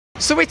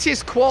So it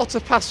is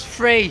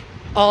 3:15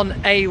 on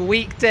a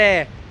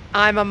weekday.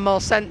 I'm on More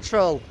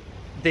Central.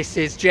 This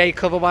is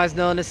Jake, otherwise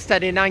known as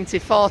Steady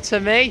 94 to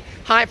me.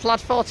 Hype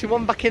Lad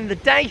 41 back in the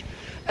day.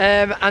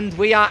 And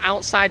we are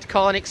outside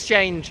Corn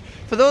Exchange.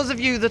 For those of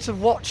you that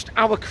have watched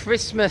our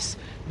Christmas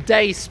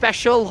Day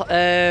special,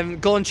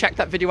 go and check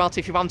that video out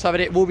if you want to have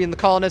it. It will be in the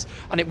corners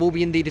and it will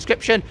be in the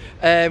description.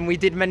 We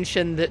did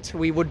mention that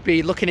we would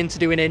be looking into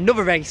doing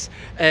another race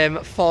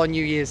for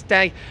New Year's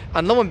Day,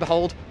 and lo and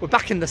behold, we're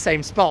back in the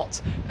same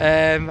spot,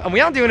 and we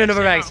are doing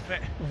another race.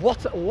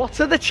 What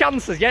are the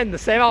chances? Yeah, in the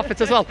same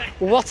outfit as well.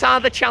 What are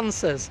the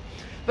chances?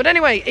 But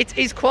anyway, it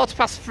is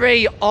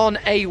 3:15 on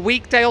a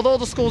weekday. Although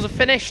the schools are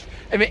finished,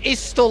 it is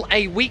still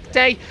a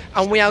weekday,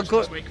 and we are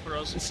good.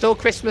 It's still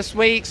Christmas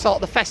week, sort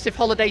of the festive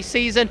holiday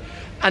season.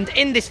 And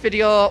in this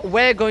video,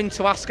 we're going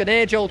to ask an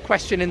age-old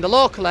question in the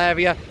local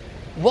area: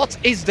 what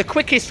is the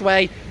quickest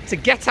way to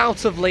get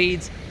out of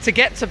Leeds to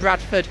get to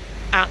Bradford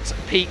at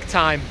peak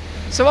time?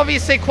 So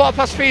obviously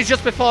 3:15 is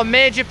just before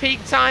major peak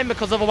time,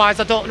 because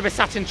otherwise I don't want to be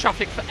sat in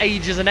traffic for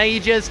ages and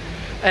ages.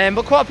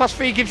 But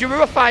 3:15 gives you a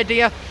rough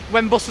idea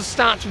when buses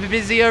start to be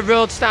busier,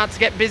 roads start to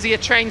get busier,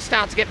 trains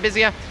start to get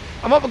busier.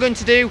 And what we're going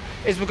to do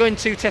is we're going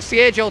to test the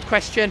age-old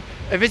question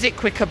of: is it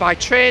quicker by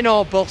train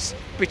or bus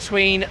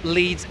between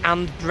Leeds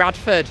and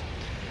Bradford?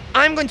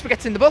 I'm going to be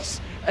getting the bus,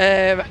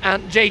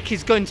 and Jake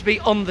is going to be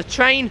on the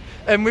train.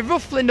 And we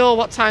roughly know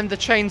what time the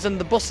trains and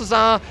the buses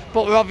are,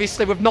 but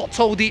we've not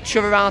told each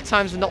other our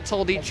times. We've not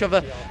told each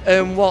other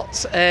what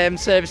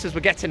services we're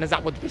getting, as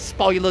that would be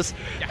spoilers.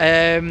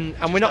 And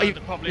we're not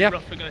even probably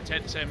roughly going to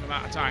take the same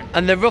amount of time.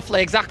 And they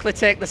roughly exactly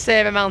take the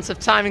same amount of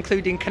time,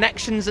 including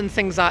connections and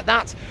things like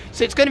that.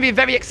 So it's going to be a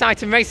very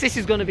exciting race. This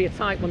is going to be a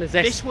tight one, is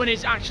this? This one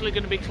is actually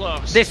going to be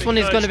close. This one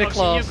is going to be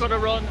close. You've got to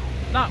run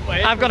that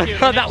way. I've got to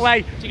go that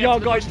way. You're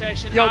going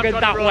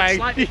that way.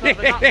 Slightly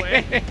further that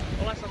way.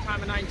 Unless I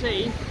time of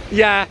 19.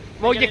 Yeah.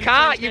 Well, you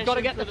can't. You've got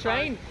to get the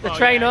train. The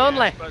train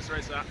only.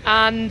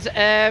 And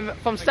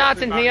from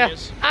starting here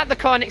at the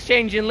Corn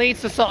Exchange in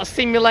Leeds, to sort of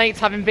simulate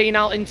having been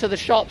out into the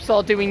shops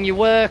or doing your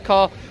work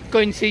or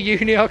going to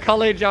uni or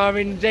college, or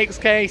in Jake's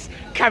case,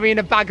 carrying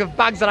a bag of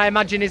bags that I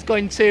imagine is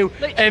going to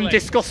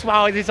discuss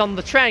while he's on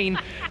the train.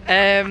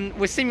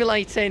 We're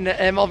simulating,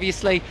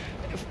 obviously,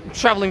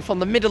 travelling from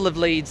the middle of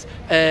Leeds,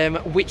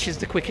 which is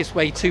the quickest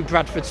way to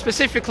Bradford,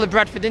 specifically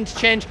Bradford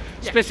Interchange,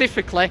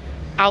 specifically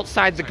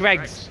outside the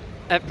Greggs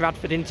at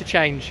Bradford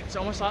Interchange. It's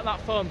almost like that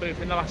phone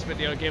booth in the last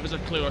video gave us a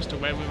clue as to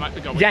where we might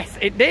be going. Yes,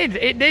 it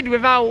did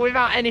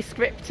without any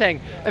scripting.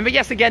 But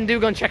yes, again, do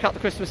go and check out the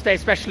Christmas Day,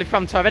 especially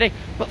from already.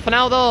 But for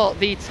now though,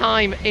 the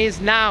time is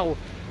now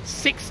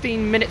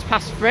 16 minutes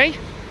past 3.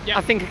 Yep.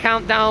 I think a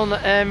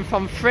countdown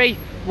from 3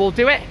 will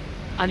do it,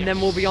 and then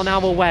we'll be on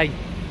our way.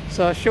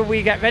 So should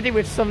we get ready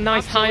with some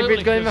nice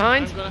hybrid going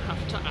behind? I'm going to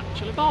have to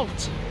actually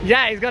bolt.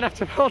 Yeah, he's going to have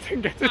to bolt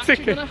and get the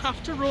ticket. I'm going to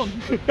have to run.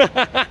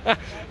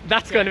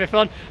 That's going to be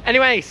fun.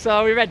 Anyway, so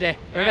are we ready?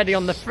 We're ready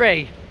on the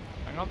 3.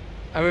 Hang on.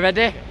 Are we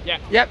ready? Yeah.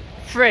 Yep.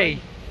 3,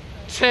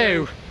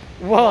 2,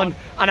 1,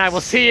 and I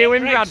will see you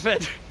in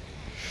Bradford.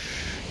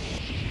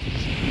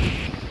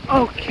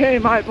 Okay,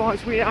 my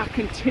boys, we are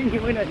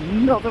continuing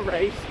another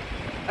race.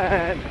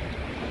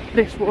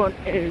 This one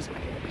is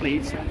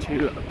Leeds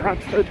to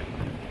Bradford.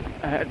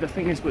 The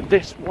thing is, with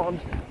this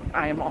one,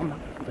 I am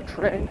on the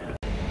train.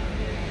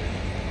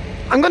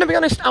 I'm going to be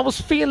honest, I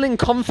was feeling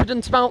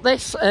confident about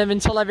this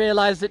until I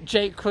realised that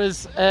Jake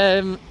was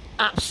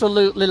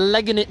absolutely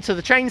legging it to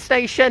the train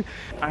station.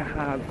 I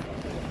have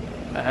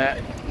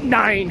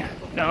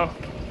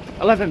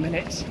 11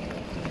 minutes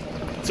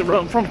to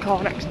run from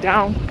Cornex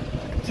down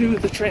to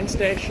the train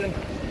station.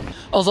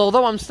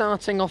 Although I'm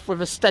starting off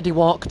with a steady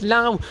walk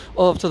now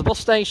over to the bus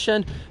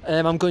station,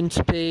 I'm going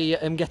to be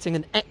getting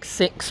an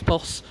X6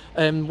 bus,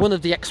 one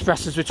of the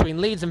expresses between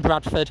Leeds and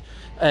Bradford,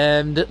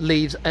 that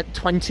leaves at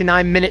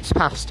 29 minutes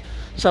past.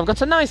 So I've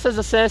got a nice, as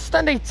I say,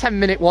 steady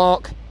 10-minute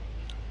walk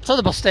to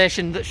the bus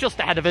station that's just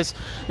ahead of us,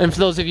 and for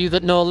those of you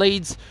that know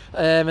Leeds,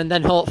 and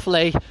then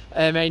hopefully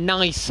a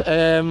nice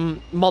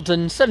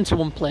modern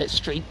 71 plate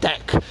street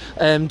deck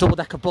double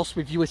decker bus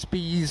with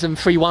USBs and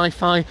free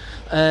Wi-Fi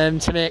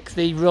to make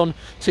the run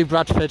to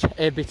Bradford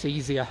a bit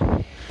easier.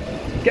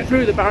 Get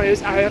through the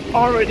barriers. I have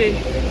already,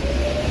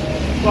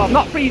 well, I've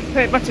not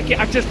prepaid my ticket,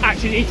 I just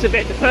actually need to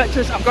make the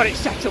purchase. I've got it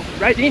set up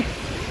ready.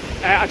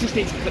 I just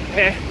need to click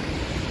pay,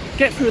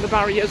 get through the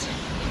barriers,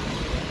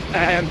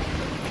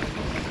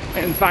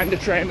 and find the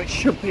train, which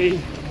should be,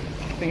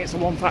 I think it's a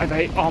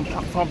 158 on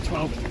platform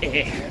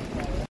 12A.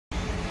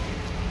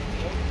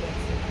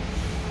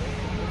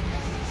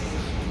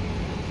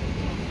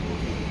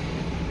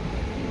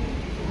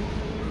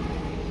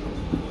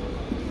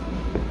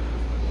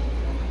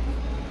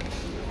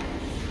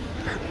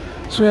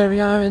 So here we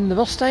are in the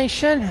bus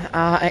station.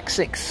 Our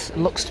X6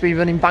 looks to be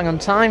running bang on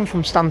time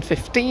from stand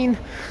 15.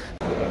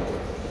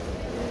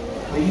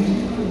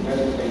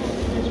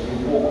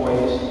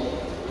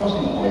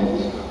 Crossing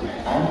points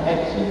and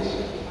exits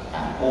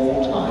at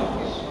all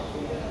times.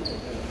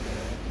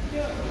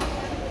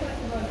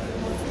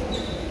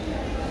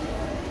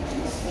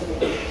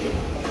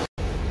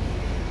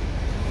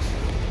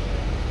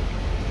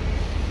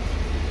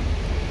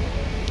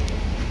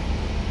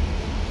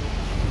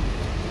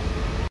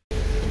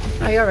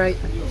 Hi, all right.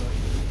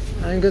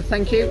 I'm good,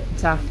 thank you.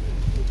 Ta.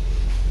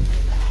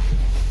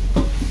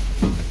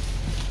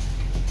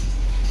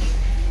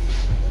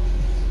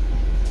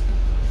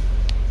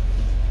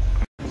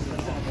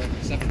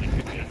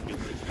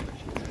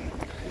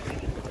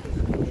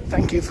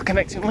 Thank you for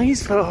connecting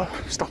Leeds, for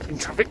stopping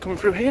traffic coming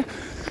through here,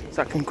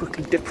 so I can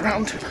quickly dip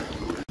around.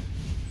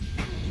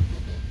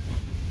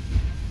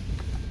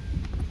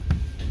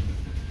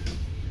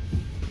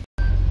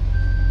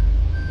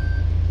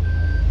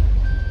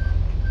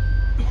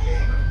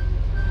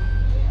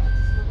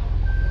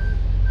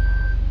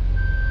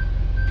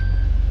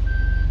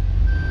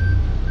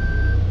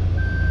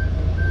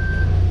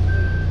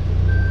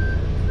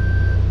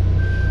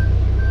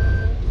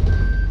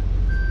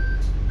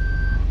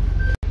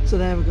 So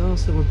there we go,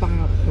 so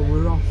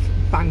we're off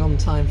bang on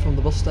time from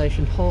the bus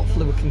station.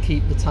 Hopefully we can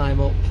keep the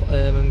time up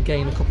and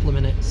gain a couple of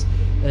minutes.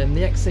 The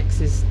X6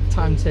 is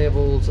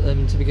timetabled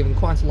to be given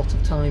quite a lot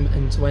of time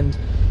end to end.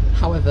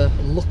 However,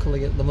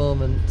 luckily at the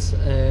moment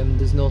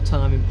there's no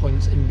timing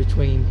points in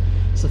between,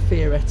 so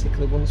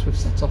theoretically once we've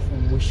set off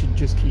we should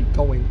just keep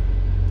going.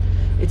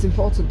 It's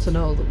important to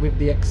know that with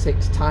the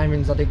X6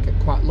 timings I did get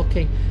quite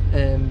lucky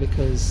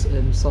because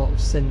sort of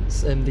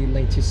since the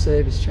latest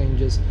service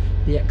changes,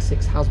 the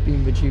X6 has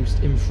been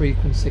reduced in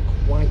frequency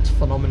quite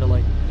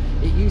phenomenally.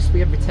 It used to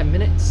be every 10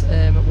 minutes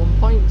at one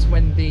point.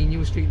 When the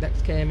new street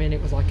decks came in,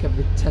 it was like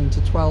every 10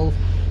 to 12.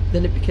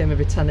 Then it became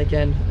every 10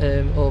 again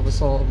over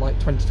sort of like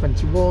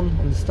 2021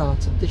 and the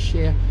start of this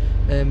year.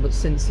 But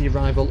since the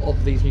arrival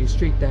of these new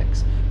street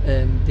decks,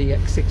 the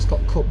X6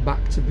 got cut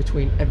back to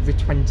between every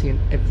 20 and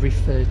every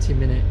 30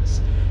 minutes.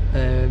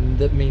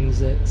 That means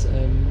that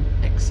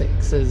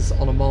X6s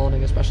on a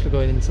morning, especially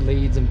going into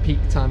Leeds and peak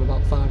time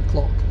about 5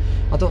 o'clock,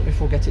 I don't know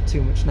if we'll get it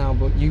too much now,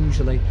 but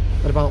usually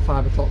at about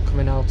 5 o'clock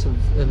coming out of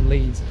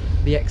Leeds,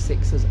 the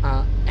X6s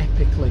are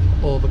epically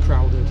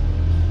overcrowded.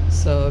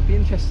 So it'll be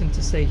interesting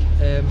to see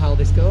how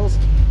this goes,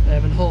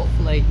 and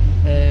hopefully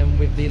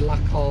with the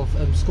lack of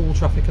school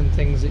traffic and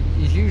things it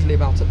is usually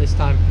about at this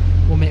time,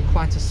 we'll make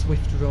quite a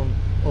swift run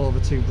over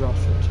to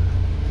Bradford.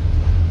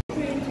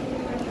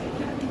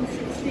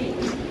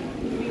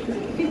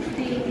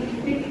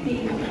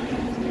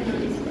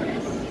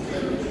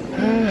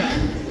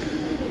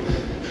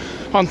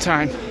 On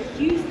time.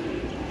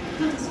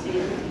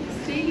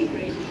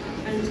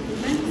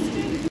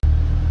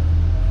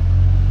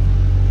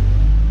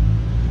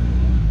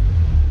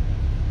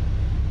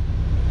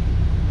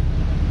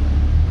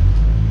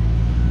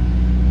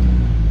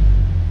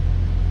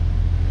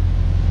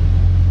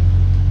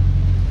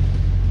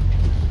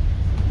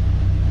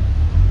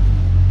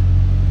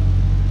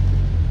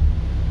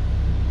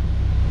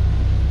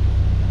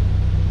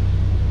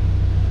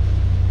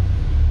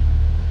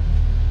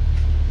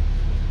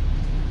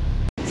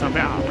 So I'm a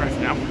bit out of breath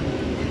now.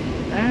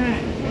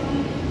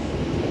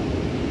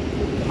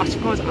 I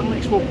suppose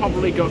Alex will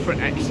probably go for an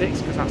X6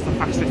 because that's the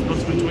fastest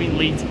bus between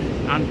Leeds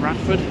and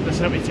Bradford. The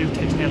 72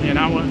 takes nearly an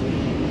hour.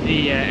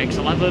 The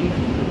X11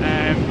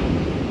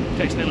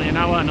 takes nearly an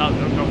hour, and I'll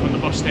go from the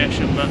bus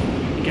station, but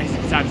in case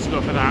he decides to go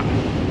for that. I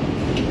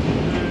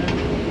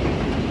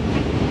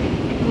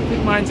don't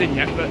think mine's in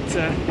yet, but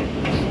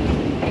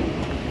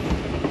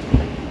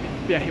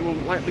yeah, he will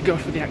likely go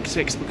for the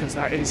X6 because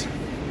that is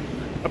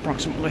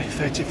approximately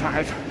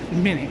 35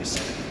 minutes.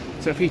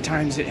 So if he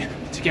times it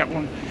to get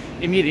one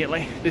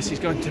immediately, this is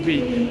going to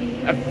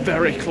be a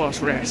very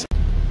close race.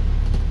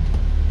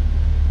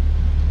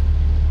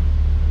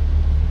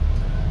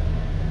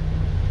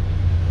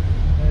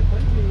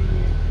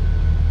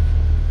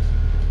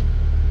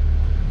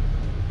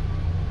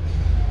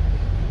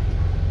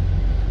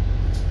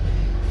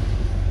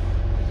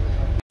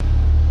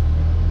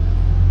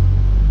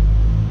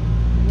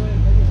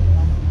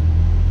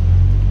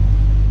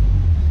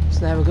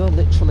 There we go,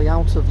 literally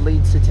out of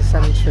Leeds city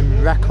centre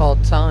in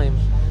record time.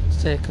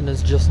 It's taken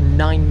us just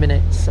 9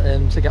 minutes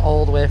to get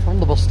all the way from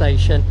the bus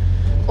station,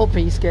 up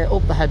Eastgate,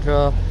 up the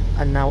hedgerow,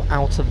 and now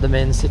out of the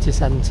main city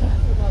centre.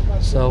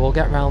 So we'll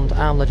get round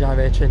Armley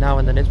Gyratory now,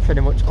 and then it's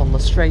pretty much on the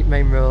straight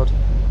main road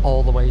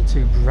all the way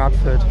to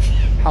Bradford.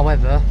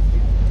 However,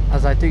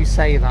 as I do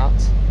say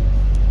that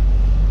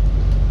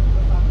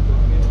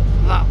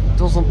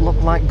doesn't look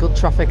like good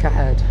traffic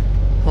ahead.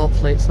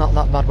 Hopefully it's not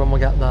that bad when we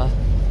get there.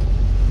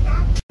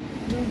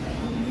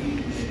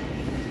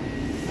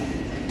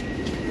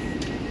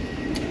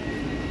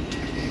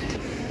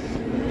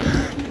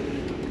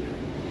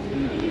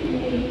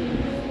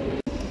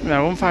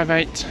 No,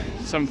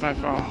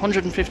 158,754,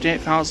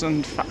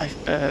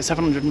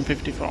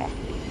 158,754.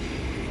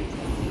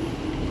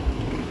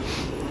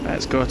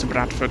 Let's go to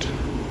Bradford.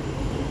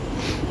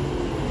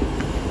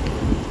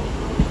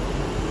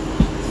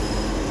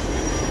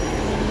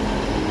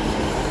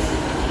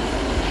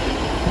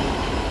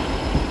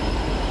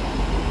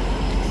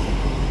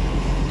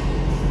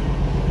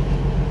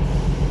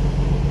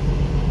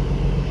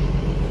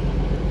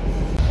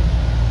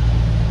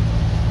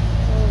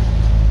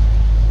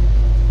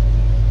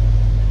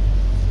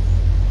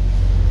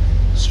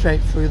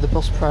 Straight through the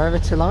bus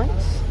priority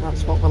lights,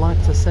 that's what we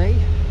like to see.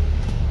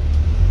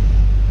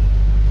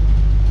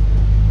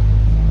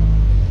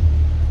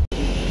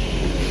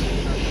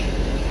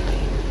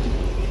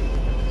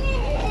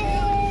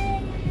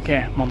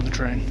 Okay, I'm on the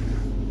train.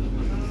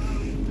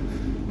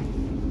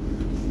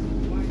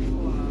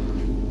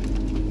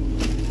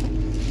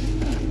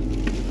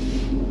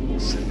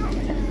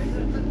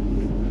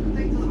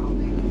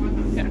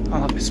 Yeah,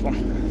 I'll have this one.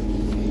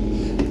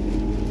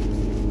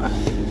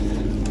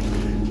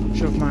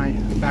 Shove my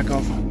bag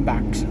of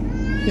bags. Stick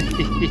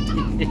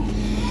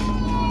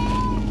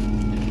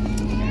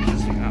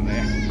that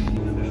there.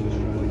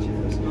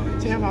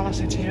 So yeah, while I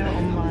sit here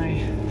on my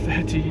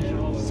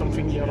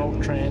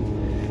 30-something-year-old train,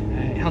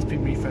 it has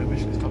been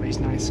refurbished. It's got these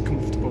nice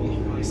comfortable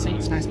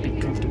seats, nice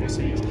big comfortable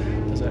seats.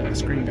 There's a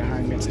screen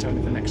behind me to tell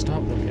me the next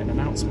stop. There'll be an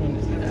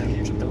announcement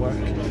should they work.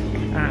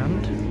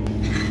 And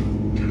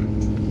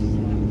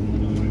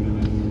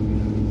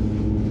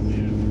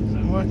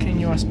working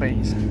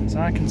USBs, so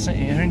I can sit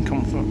here in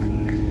comfort,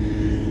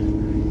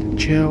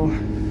 chill.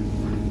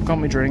 Got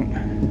my drink,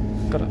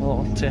 got a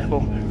little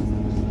table,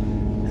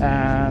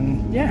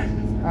 and yeah,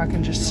 I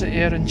can just sit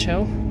here and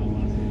chill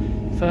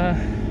for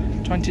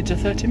 20 to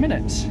 30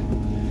 minutes.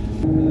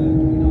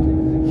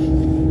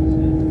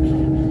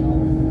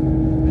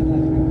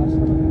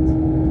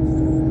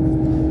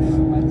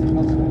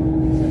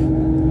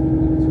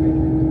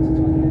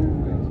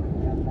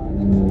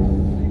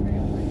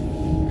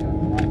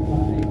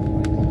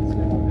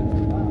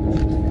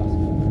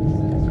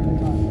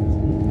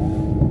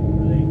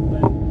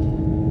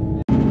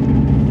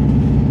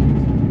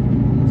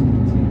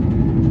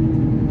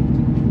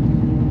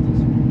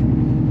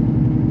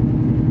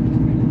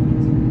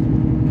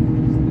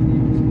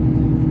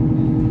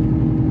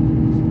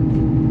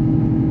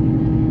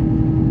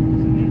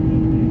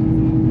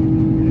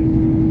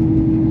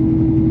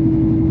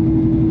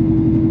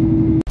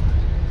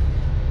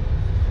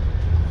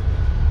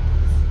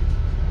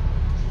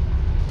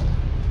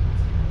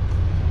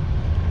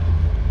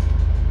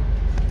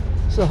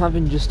 So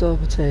having just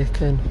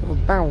overtaken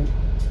about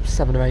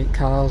 7 or 8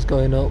 cars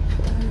going up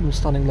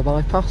Stanningley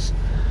bypass,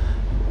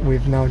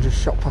 we've now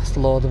just shot past a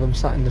load of them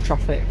sat in the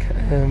traffic.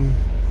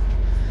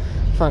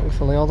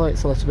 Thankfully, although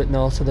it's a little bit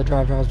naughty, the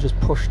driver has just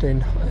pushed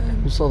in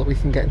so that we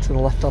can get into the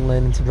left-hand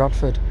lane into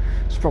Bradford.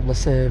 It's probably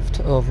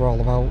saved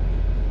overall about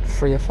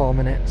 3 or 4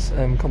 minutes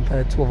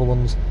compared to other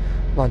ones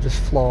by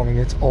just flooring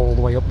it all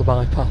the way up the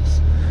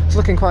bypass. It's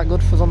looking quite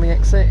good for us on the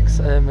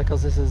X6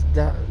 because this has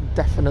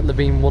definitely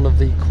been one of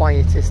the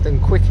quietest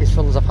and quickest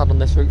runs I've had on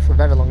this route for a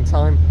very long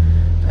time,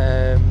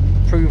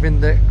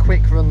 proving that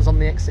quick runs on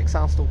the X6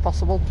 are still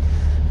possible,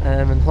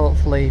 and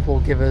hopefully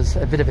will give us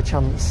a bit of a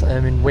chance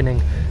in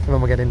winning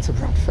when we get into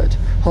Bradford.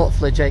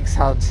 Hopefully Jake's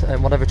had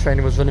whatever train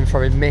he was running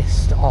for him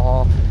missed,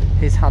 or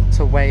he's had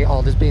to wait,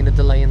 or there's been a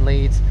delay in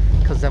Leeds,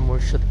 because then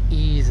we should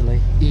easily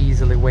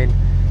win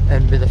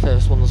and be the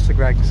first ones to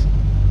Greg's.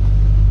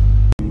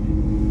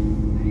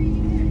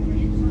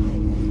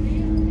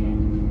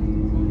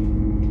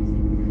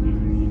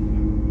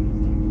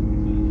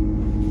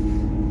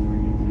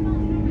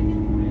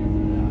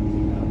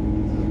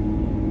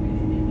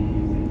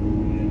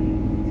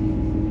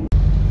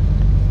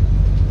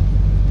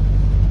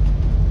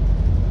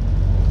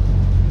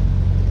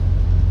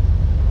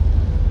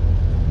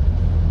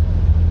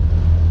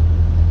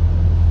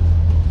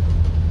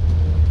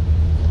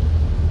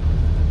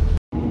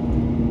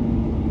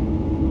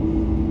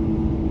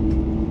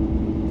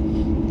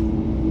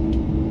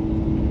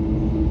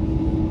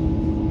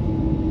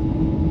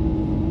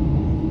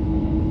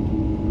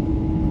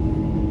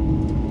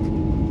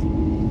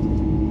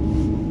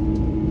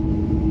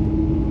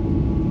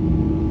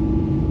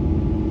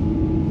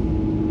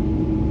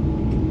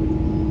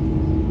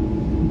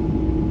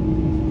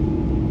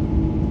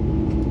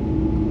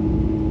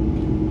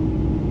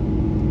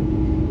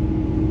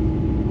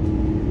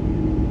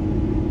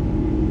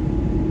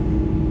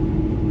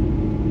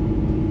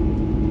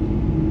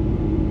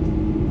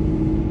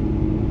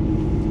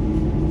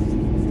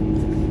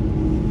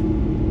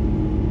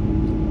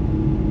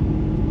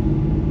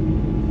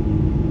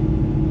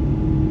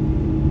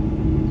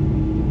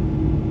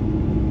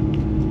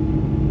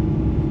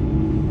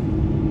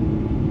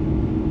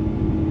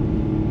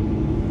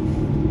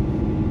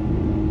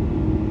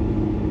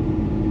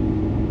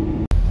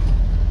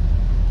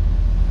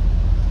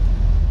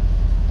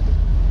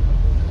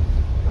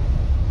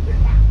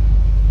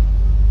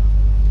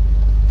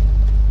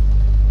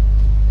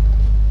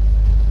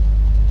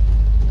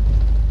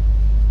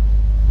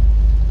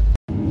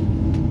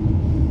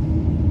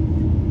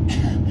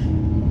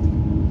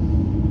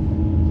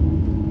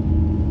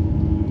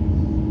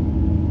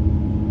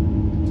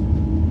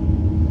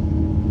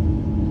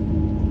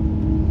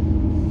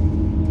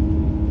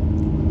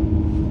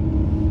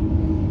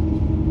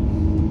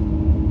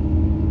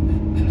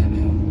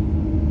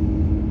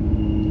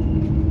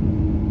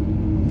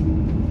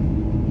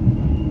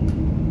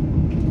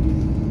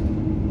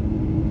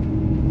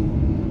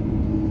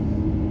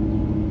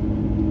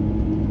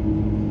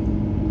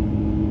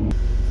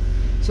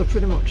 So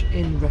pretty much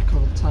in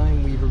record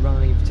time we've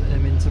arrived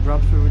into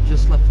Bradford. We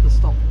just left the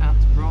stop at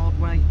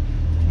Broadway.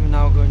 We're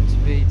now going to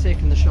be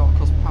taking the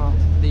shortcut part,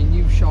 the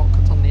new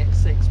shortcut on the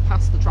X6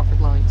 past the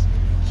traffic lights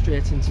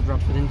straight into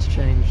Bradford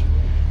interchange.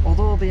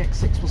 although the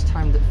X6 was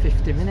timed at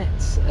 50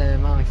 minutes,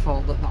 I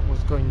thought that was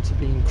going to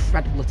be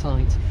incredibly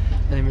tight.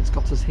 It's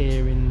got us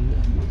here in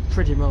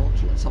pretty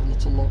much, let's have a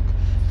little look,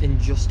 in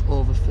just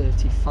over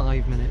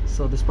 35 minutes.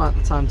 So despite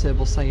the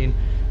timetable saying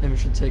it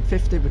should take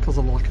 50 because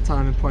of the lack of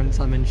timing points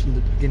I mentioned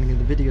at the beginning of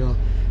the video,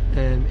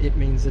 it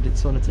means that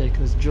it's only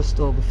taken us just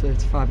over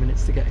 35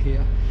 minutes to get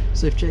here.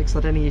 So if Jake's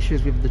had any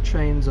issues with the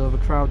trains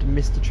overcrowded,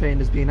 missed the train,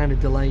 there's been any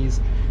delays,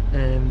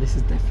 this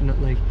is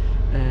definitely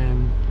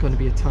going to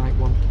be a tight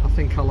one. I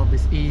think I'll have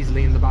this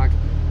easily in the bag,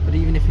 but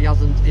even if he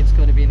hasn't, it's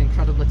going to be an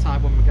incredibly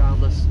tight one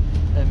regardless,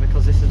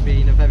 because this has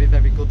been a very,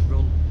 very good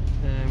run.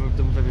 We've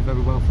done very,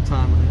 very well for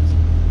time on it.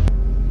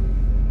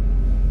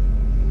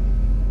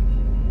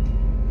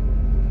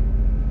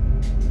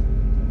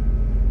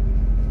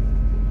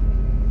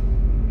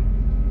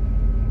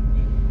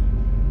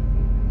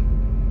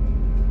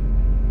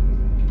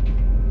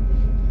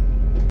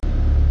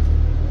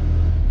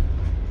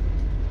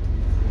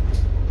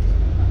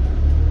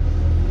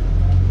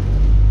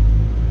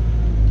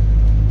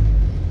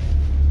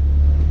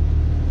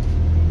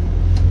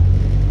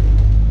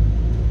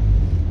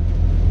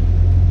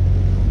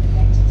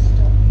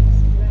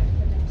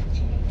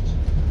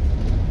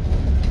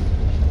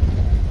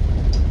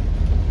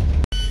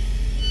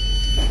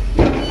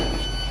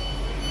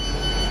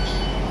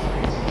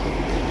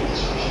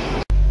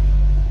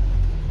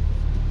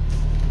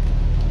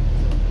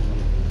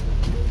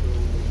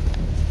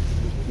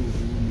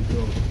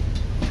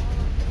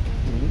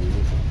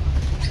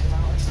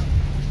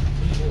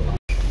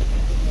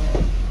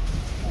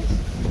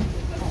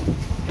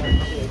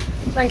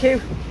 Thank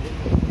you.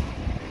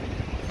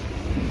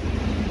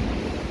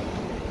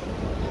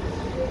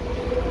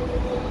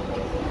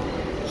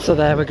 So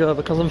there we go,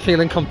 because I'm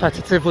feeling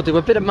competitive, we'll do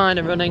a bit of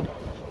minor running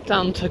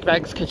down to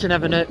Greg's, because you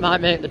never know, it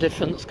might make the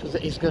difference, because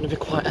it is going to be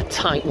quite a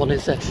tight one,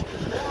 is this?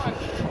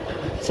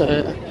 So,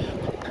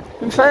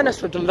 in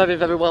fairness, we've done very,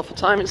 very well for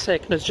time. It's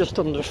taken us just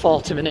under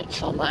 40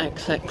 minutes on that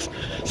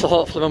X6, so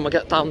hopefully when we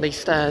get down these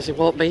stairs it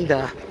won't be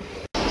there.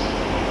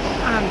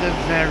 And a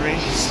very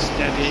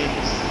steady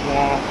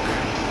walk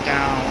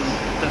down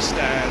the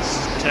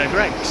stairs to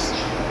Greg's.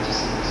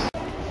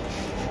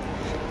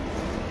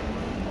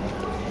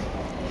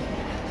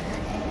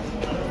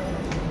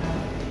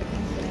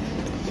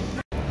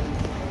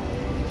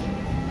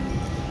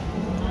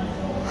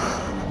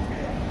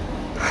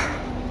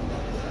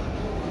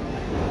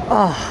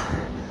 Oh,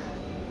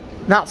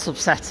 that's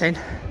upsetting.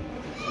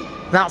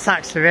 That's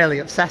actually really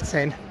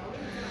upsetting.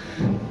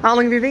 How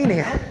long have you been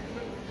here?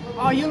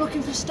 Oh, you're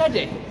looking for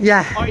steady?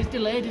 Yeah. Oh, he's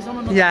delayed, he's on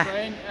another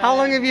train. How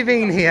long have you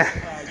been here?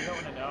 You don't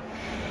want to know.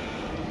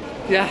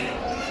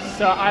 Yeah.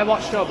 So I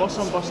watched your bus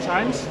on bus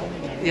times.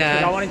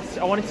 Yeah. I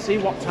wanted to see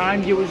what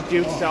time you was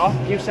due to set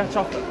off. You set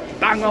off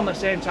bang on the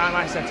same time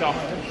I set off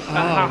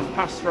at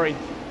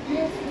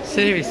 3:30.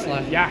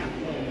 Seriously? Yeah.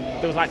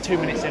 There was like 2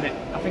 minutes in it.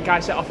 I think I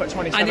set off at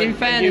 27 and in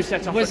fairness, and you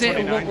set off at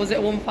 29. Was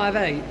it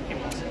 158?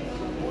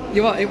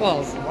 It was. It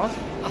was? It was.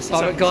 I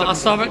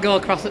saw it go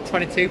across at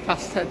 22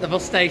 past the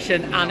bus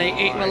station, and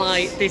it was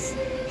like this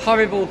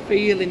horrible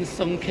feeling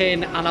sunk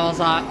in, and I was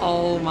like,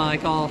 oh my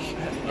gosh.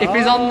 If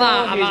he's on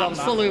that, I'm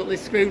absolutely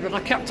screwed. But I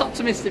kept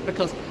optimistic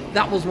because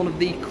that was one of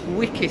the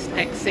quickest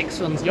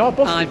X6 runs Your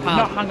bus I've did had.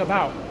 not hang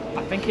about.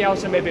 I think he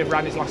also maybe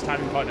ran his last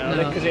timing point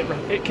early because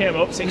it came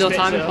up 6 minutes No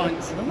timing early.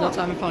 points. No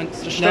timing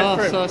points. Just straight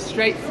through. So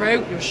straight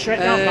through. You were straight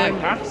down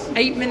bypass.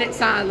 8 minutes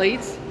out of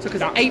Leeds. Took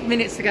us 8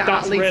 minutes to get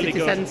out of Leeds really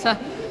city centre.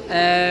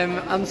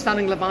 I'm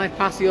standing the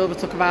bypass. He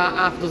overtook about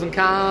half a dozen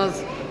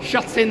cars.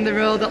 Shot in the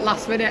road at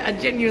last minute, and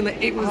genuinely,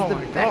 it was the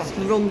best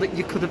run that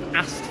you could have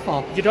asked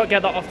for. You don't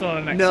get that often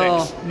on an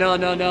X6.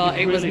 No.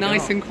 It was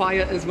nice and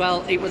quiet as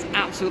well. It was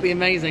absolutely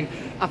amazing.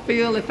 I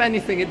feel, if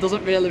anything, it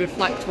doesn't really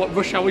reflect what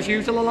rush hours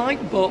usually like,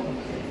 but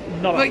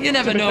you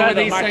never know with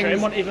these things. My train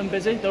wasn't even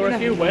busy. There were a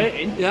few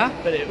waiting. Yeah.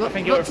 But I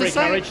think it was a free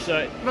carriage,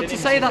 so but to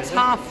say that's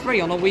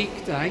half-free on a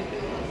weekday,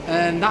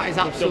 that is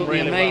absolutely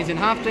really amazing.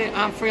 Well.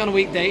 Half-free on a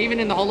weekday, even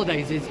in the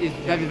holidays, is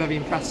very, very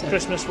impressive.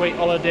 Christmas week,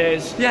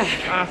 holidays,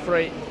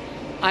 half-free.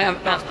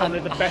 That's probably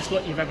the best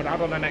luck you've ever had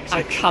on an X6.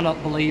 I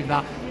cannot believe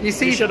that. You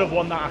should have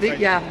won that, I think.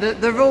 Yeah,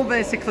 the rule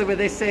basically with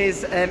this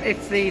is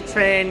if the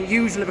train,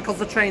 usually because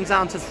the trains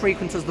aren't as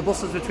frequent as the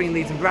buses between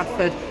Leeds and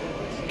Bradford,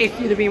 if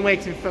you'd have been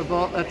waiting for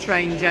a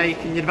train, Jake,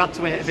 and you'd have had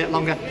to wait a bit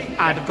longer,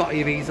 I'd have got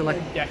here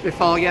easily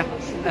before you.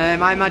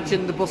 I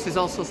imagine the bus is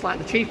also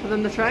slightly cheaper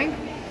than the train.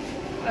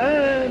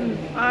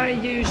 I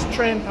use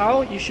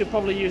TrainPal. You should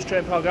probably use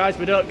TrainPal, guys.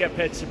 We don't get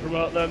paid to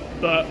promote them,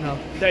 but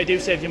they do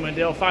save you money.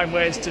 They'll find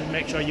ways to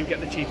make sure you get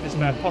the cheapest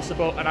fare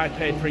possible, and I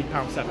paid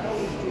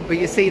 £3.7. But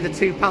you see the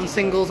 £2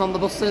 singles on the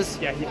buses?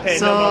 Yeah, you pay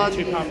no more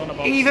than £2 on a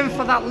bus. Even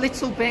for that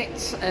little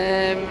bit,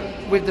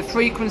 with the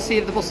frequency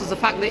of the buses, the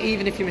fact that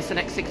even if you miss an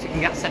X6, you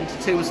can get sent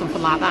to 2 or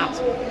something like that.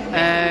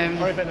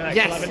 Or even an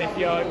X11 if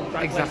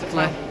you're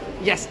exactly.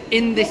 Yes,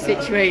 in this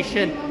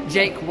situation,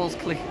 Jake was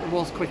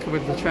quicker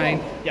with the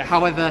train. Yeah.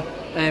 However,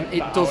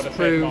 it does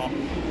prove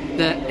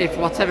that if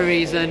for whatever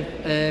reason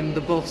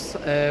the bus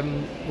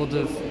would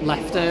have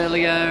left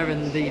earlier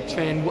and the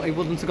train, it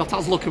wouldn't have got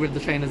as lucky with the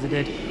train as it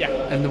did,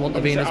 and there wouldn't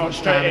have been as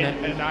much time in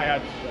it. And I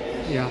had,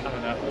 I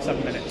don't know,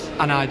 7 minutes.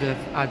 And I'd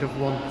have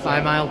won by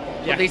a mile.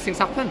 But these things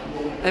happen.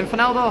 And for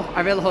now though,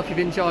 I really hope you've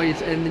enjoyed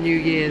the New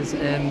Year's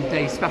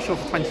Day special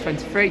for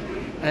 2023.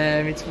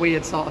 It's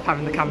weird sort of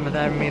having the camera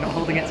there and me not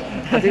holding it.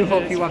 I do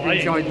hope you have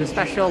enjoyed the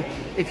special.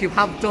 If you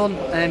have done,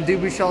 do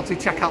be sure to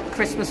check out the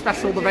Christmas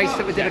special, the race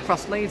that we did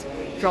across Leeds.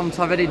 If you haven't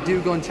already,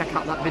 do go and check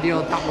out that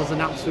video. That was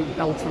an absolute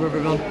belter of a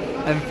run,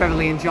 and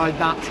thoroughly enjoyed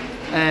that.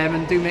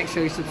 And do make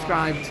sure you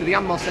subscribe to the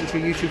More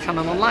Central YouTube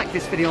channel and like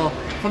this video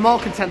for more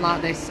content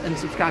like this, and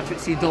subscribe to it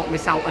so you don't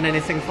miss out on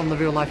anything from the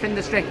real life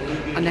industry.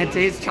 And head to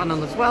his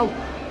channel as well,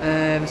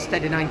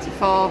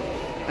 Steady94.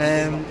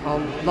 Or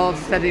Lord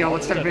Steady, or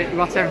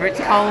whatever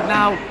it's called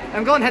now.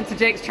 Go and head to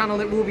Jake's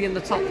channel. It will be in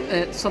the top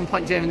at some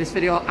point during this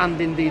video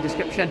and in the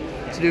description.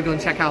 So do go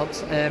and check out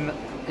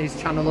his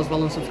channel as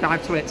well and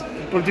subscribe to it.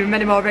 We'll do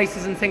many more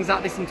races and things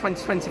like this in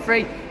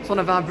 2023. It's one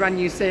of our brand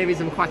new series.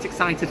 I'm quite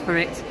excited for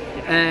it.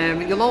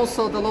 There'll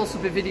also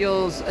be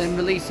videos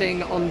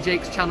releasing on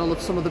Jake's channel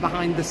of some of the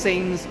behind the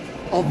scenes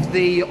of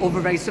the other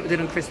race that we did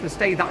on Christmas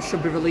Day. That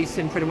should be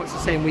releasing pretty much the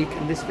same week,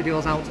 and this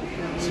video's out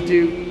to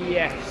do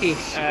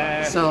ish.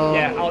 So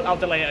yeah, I'll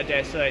delay it a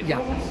day. So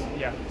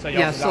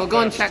so go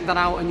and check that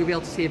out, and you'll be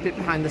able to see a bit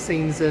behind the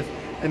scenes of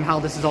how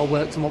this has all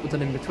worked and what we've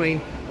done in between.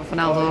 But for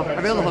now though,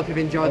 I really hope you've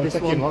enjoyed this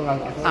one,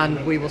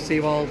 and we will see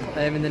you all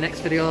in the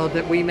next video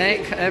that we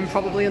make,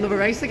 probably another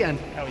race again.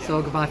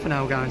 So goodbye for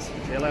now, guys.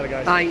 See you later,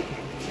 guys. Bye.